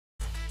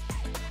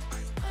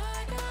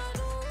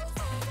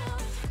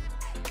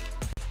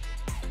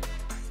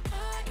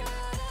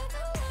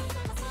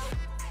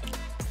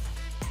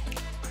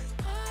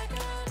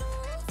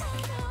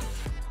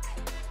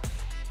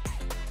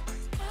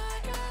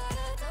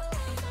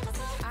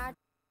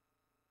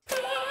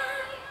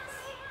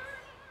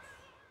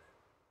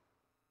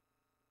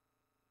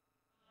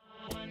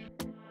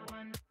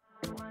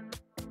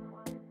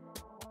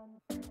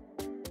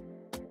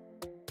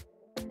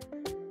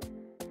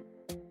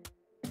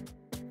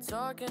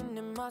talking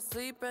in my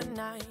sleep at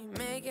night,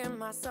 making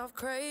myself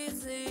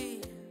crazy.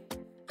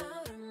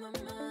 Out of my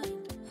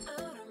mind,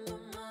 out of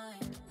my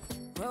mind.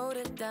 Wrote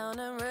it down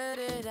and read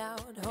it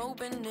out,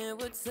 hoping it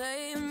would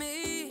save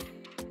me.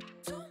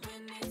 Too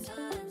many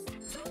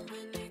times, too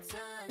many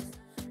times.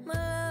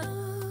 My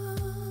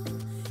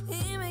love,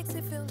 he makes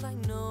me feel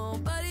like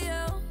nobody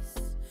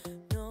else,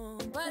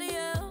 nobody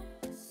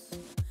else.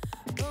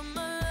 But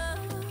my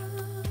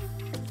love,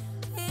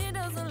 he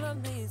doesn't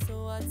love me,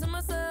 so I tell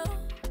myself,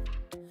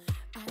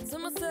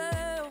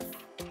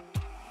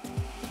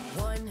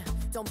 one,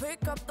 don't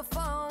pick up the phone.